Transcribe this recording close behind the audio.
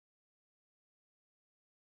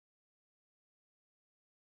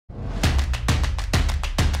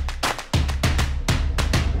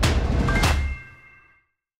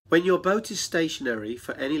When your boat is stationary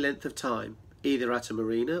for any length of time, either at a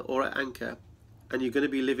marina or at anchor, and you're going to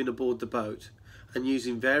be living aboard the boat and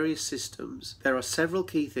using various systems, there are several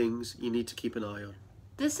key things you need to keep an eye on.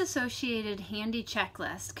 This associated handy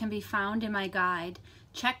checklist can be found in my guide,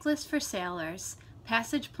 Checklist for Sailors,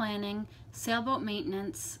 Passage Planning, Sailboat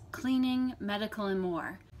Maintenance, Cleaning, Medical, and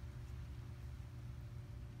more.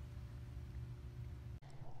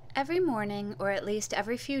 Every morning, or at least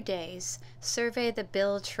every few days, survey the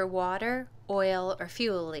bilge for water, oil, or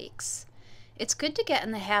fuel leaks. It's good to get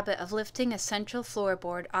in the habit of lifting a central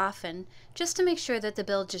floorboard often, just to make sure that the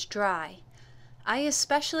bilge is dry. I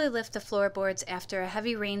especially lift the floorboards after a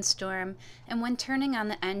heavy rainstorm and when turning on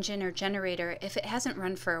the engine or generator if it hasn't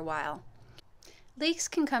run for a while. Leaks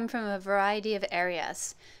can come from a variety of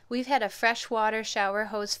areas. We've had a freshwater shower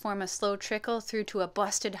hose form a slow trickle through to a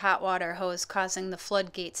busted hot water hose causing the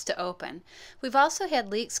floodgates to open. We've also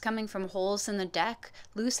had leaks coming from holes in the deck,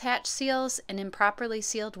 loose hatch seals, and improperly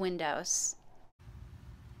sealed windows.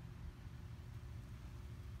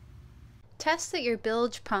 Test that your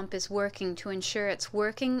bilge pump is working to ensure it's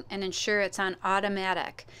working and ensure it's on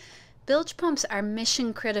automatic. Bilge pumps are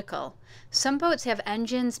mission critical. Some boats have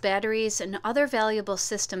engines, batteries, and other valuable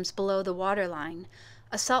systems below the waterline.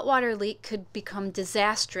 A saltwater leak could become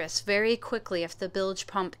disastrous very quickly if the bilge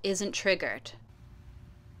pump isn't triggered.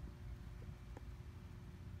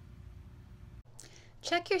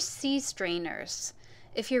 Check your sea strainers.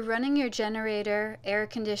 If you're running your generator, air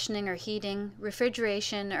conditioning or heating,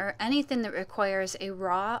 refrigeration, or anything that requires a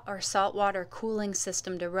raw or saltwater cooling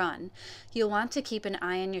system to run, you'll want to keep an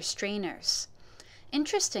eye on your strainers.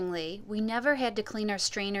 Interestingly, we never had to clean our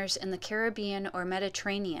strainers in the Caribbean or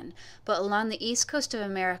Mediterranean, but along the east coast of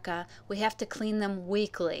America, we have to clean them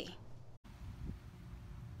weekly.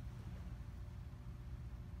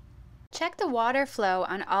 Check the water flow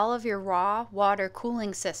on all of your raw water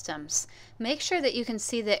cooling systems. Make sure that you can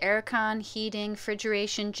see the aircon, heating,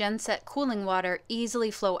 refrigeration, genset cooling water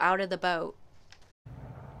easily flow out of the boat.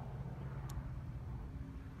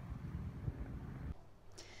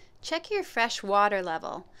 Check your fresh water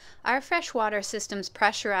level. Our fresh water system's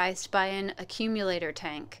pressurized by an accumulator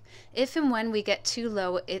tank. If and when we get too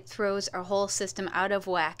low, it throws our whole system out of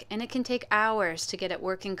whack, and it can take hours to get it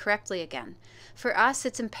working correctly again. For us,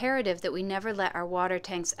 it's imperative that we never let our water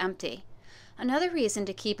tanks empty. Another reason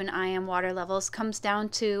to keep an eye on water levels comes down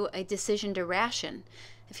to a decision to ration.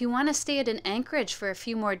 If you want to stay at an anchorage for a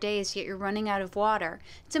few more days yet you're running out of water,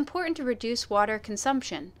 it's important to reduce water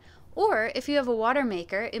consumption. Or, if you have a water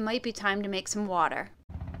maker, it might be time to make some water.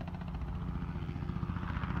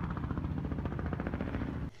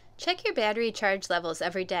 Check your battery charge levels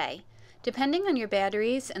every day. Depending on your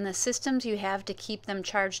batteries and the systems you have to keep them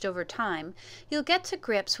charged over time, you'll get to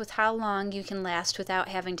grips with how long you can last without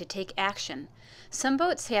having to take action. Some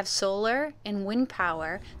boats have solar and wind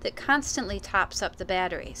power that constantly tops up the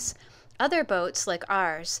batteries. Other boats, like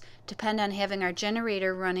ours, depend on having our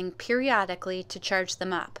generator running periodically to charge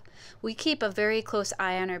them up. We keep a very close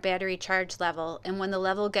eye on our battery charge level, and when the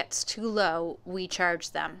level gets too low, we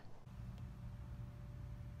charge them.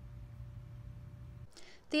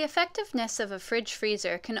 The effectiveness of a fridge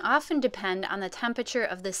freezer can often depend on the temperature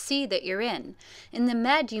of the sea that you're in. In the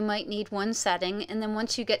Med, you might need one setting, and then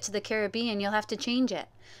once you get to the Caribbean, you'll have to change it.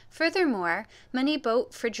 Furthermore, many boat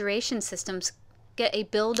refrigeration systems get a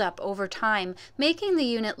buildup over time, making the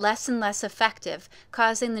unit less and less effective,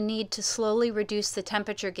 causing the need to slowly reduce the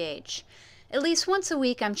temperature gauge. At least once a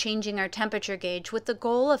week I'm changing our temperature gauge with the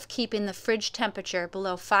goal of keeping the fridge temperature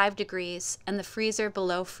below 5 degrees and the freezer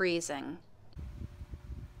below freezing.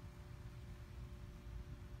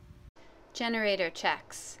 Generator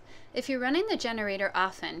checks. If you're running the generator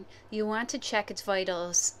often, you want to check its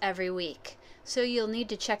vitals every week. So you'll need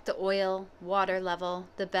to check the oil, water level,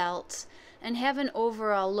 the belt, and have an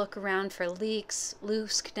overall look around for leaks,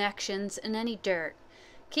 loose connections, and any dirt.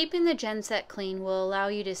 Keeping the genset clean will allow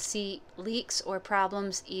you to see leaks or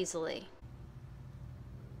problems easily.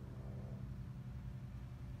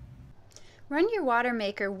 Run your water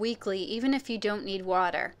maker weekly even if you don't need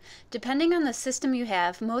water. Depending on the system you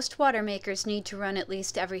have, most water makers need to run at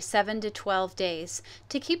least every 7 to 12 days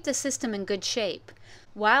to keep the system in good shape.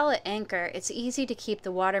 While at anchor, it's easy to keep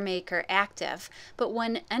the water maker active, but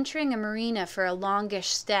when entering a marina for a longish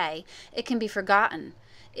stay, it can be forgotten.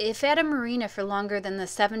 If at a marina for longer than the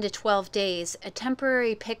 7 to 12 days, a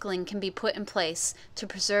temporary pickling can be put in place to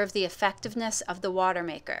preserve the effectiveness of the water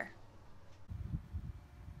maker.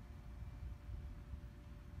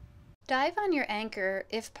 Dive on your anchor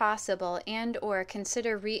if possible and/or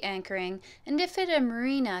consider re-anchoring, and if at a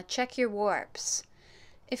marina, check your warps.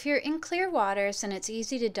 If you're in clear waters and it's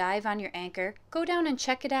easy to dive on your anchor, go down and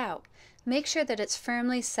check it out. Make sure that it's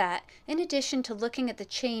firmly set, in addition to looking at the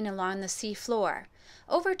chain along the sea floor.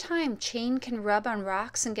 Over time, chain can rub on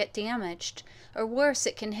rocks and get damaged, or worse,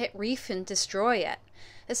 it can hit reef and destroy it.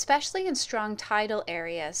 Especially in strong tidal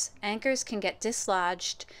areas, anchors can get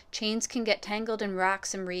dislodged, chains can get tangled in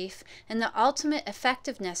rocks and reef, and the ultimate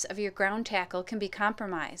effectiveness of your ground tackle can be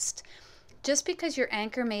compromised. Just because your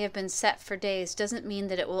anchor may have been set for days doesn't mean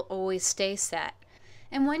that it will always stay set.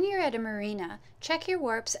 And when you're at a marina, check your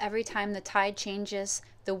warps every time the tide changes,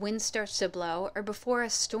 the wind starts to blow, or before a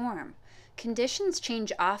storm. Conditions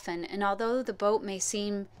change often, and although the boat may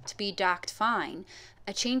seem to be docked fine,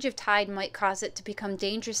 a change of tide might cause it to become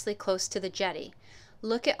dangerously close to the jetty.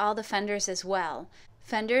 Look at all the fenders as well.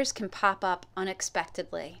 Fenders can pop up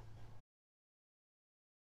unexpectedly.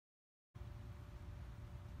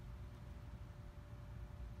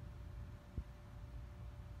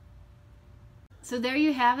 So there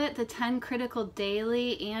you have it, the 10 critical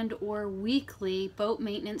daily and or weekly boat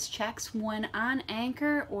maintenance checks when on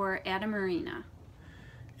anchor or at a marina.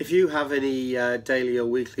 If you have any daily or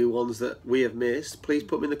weekly ones that we have missed, please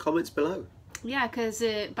put them in the comments below. Yeah, because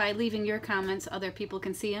by leaving your comments, other people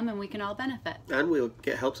can see them and we can all benefit. And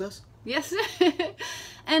helps us. Yes.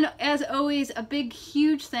 And as always, a big,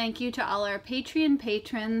 huge thank you to all our Patreon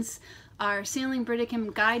patrons, our Sailing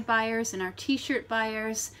Britican guide buyers, and our t-shirt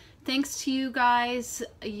buyers. Thanks to you guys,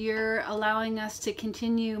 you're allowing us to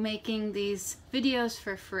continue making these videos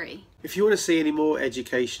for free. If you want to see any more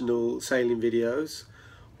educational sailing videos,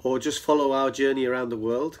 or just follow our journey around the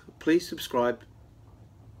world, please subscribe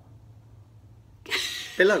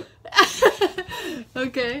below.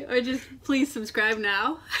 Okay, or just please subscribe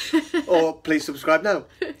now. Or please subscribe now.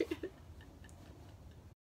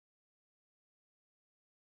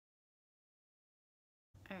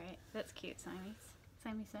 Alright, that's cute, Simon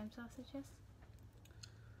sausages.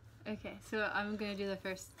 Okay, so I'm gonna do the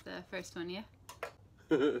first one, yeah?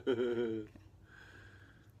 Okay.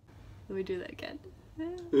 Let me do that again.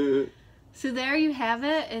 So there you have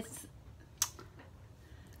it. It's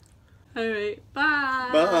alright, bye!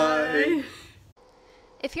 Bye!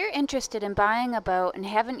 If you're interested in buying a boat and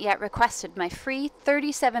haven't yet requested my free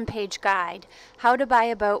 37-page guide, How to Buy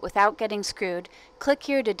a Boat Without Getting Screwed, click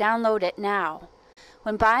here to download it now.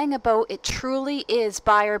 When buying a boat, it truly is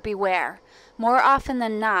buyer beware. More often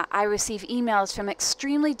than not, I receive emails from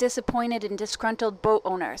extremely disappointed and disgruntled boat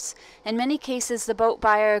owners. In many cases, the boat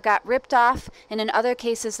buyer got ripped off, and in other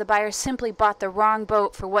cases, the buyer simply bought the wrong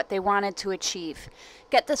boat for what they wanted to achieve.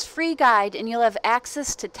 Get this free guide, and you'll have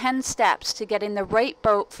access to 10 steps to getting the right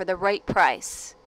boat for the right price.